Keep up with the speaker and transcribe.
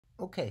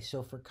Okay,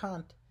 so for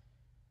Kant,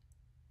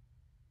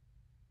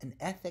 an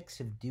ethics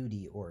of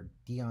duty or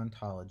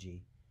deontology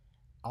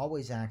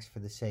always acts for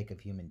the sake of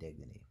human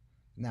dignity.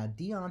 Now,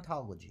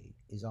 deontology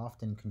is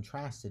often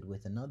contrasted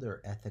with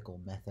another ethical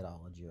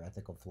methodology or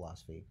ethical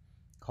philosophy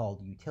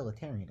called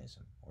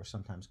utilitarianism, or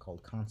sometimes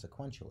called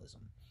consequentialism.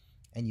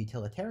 And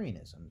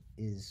utilitarianism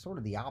is sort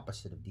of the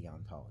opposite of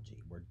deontology,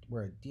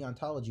 where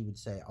deontology would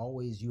say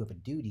always you have a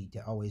duty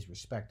to always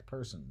respect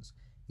persons.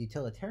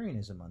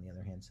 Utilitarianism, on the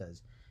other hand,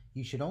 says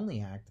you should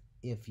only act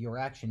if your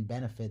action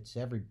benefits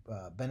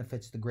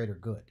the greater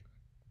good,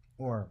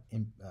 or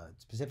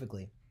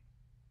specifically,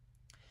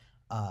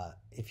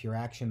 if your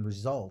action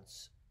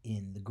results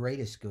in the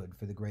greatest good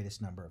for the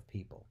greatest number of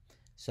people.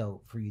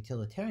 So for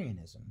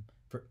utilitarianism,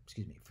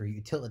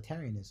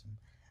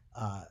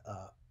 uh,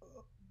 uh,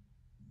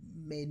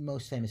 made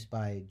most famous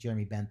by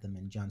Jeremy Bentham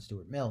and John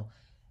Stuart Mill,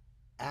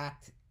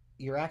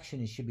 your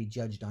action should be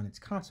judged on its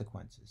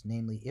consequences,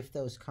 namely if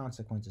those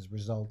consequences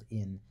result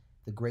in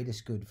the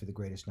greatest good for the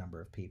greatest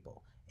number of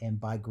people. And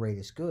by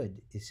greatest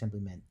good is simply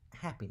meant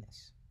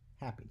happiness.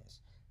 Happiness.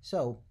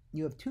 So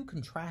you have two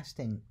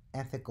contrasting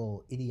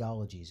ethical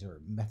ideologies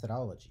or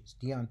methodologies,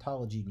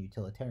 deontology and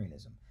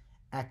utilitarianism,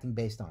 acting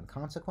based on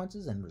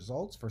consequences and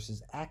results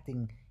versus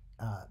acting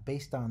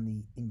based on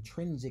the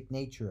intrinsic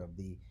nature of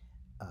the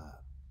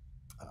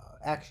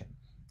action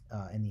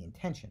and the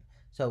intention.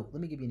 So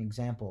let me give you an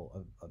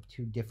example of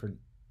two different,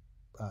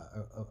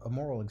 a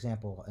moral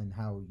example in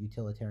how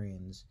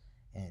utilitarians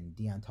and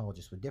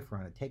deontologists would differ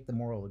on it. Take the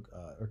moral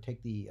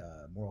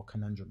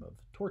conundrum of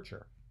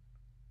torture.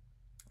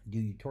 Do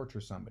you torture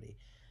somebody?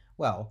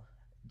 Well,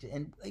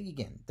 and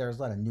again, there's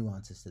a lot of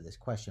nuances to this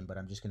question, but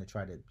I'm just going to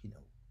try to,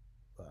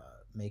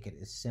 make it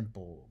as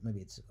simple. Maybe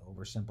it's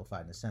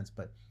oversimplified in a sense,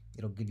 but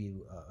it'll give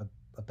you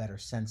a better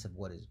sense of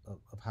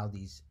of how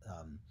these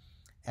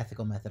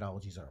ethical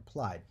methodologies are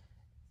applied.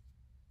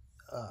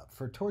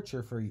 For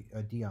torture, for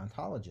a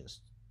deontologist,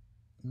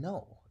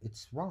 no,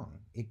 it's wrong.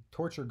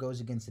 Torture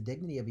goes against the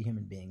dignity of a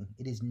human being.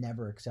 It is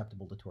never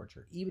acceptable to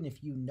torture. Even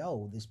if you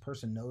know this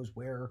person knows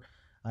where,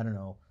 I don't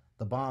know,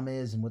 the bomb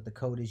is and what the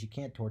code is, you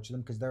can't torture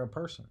them because they're a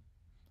person,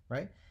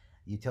 right?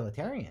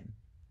 Utilitarian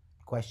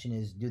question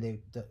is,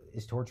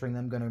 is torturing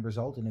them going to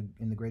result in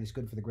the greatest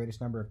good for the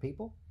greatest number of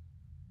people?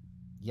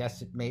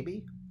 Yes, it may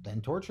be. Then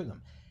torture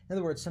them. In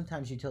other words,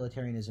 sometimes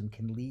utilitarianism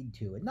can lead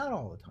to, and not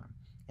all the time,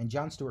 and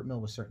John Stuart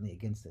Mill was certainly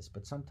against this,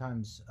 but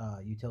sometimes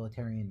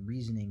utilitarian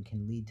reasoning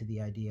can lead to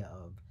the idea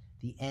of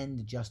the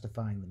end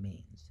justifying the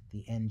means.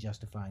 The end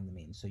justifying the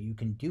means. So you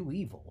can do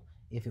evil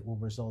if it will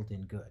result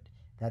in good.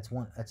 That's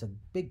a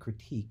big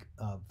critique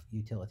of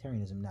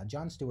utilitarianism. Now,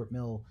 John Stuart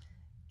Mill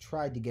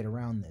tried to get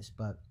around this,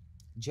 but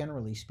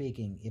generally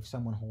speaking, if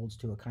someone holds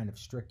to a kind of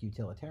strict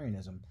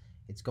utilitarianism,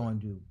 it's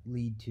going to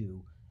lead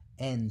to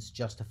ends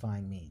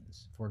justifying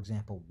means. For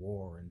example,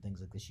 war and things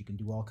like this. You can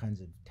do all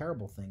kinds of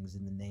terrible things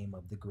in the name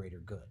of the greater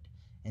good.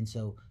 And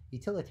so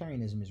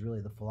utilitarianism is really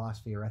the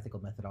philosophy or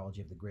ethical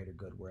methodology of the greater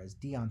good, whereas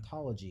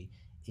deontology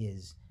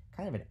is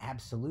kind of an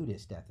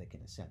absolutist ethic in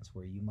a sense,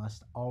 where you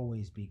must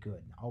always be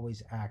good and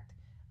always act.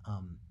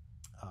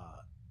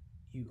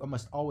 You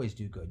must always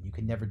do good. You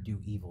can never do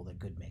evil that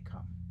good may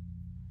come.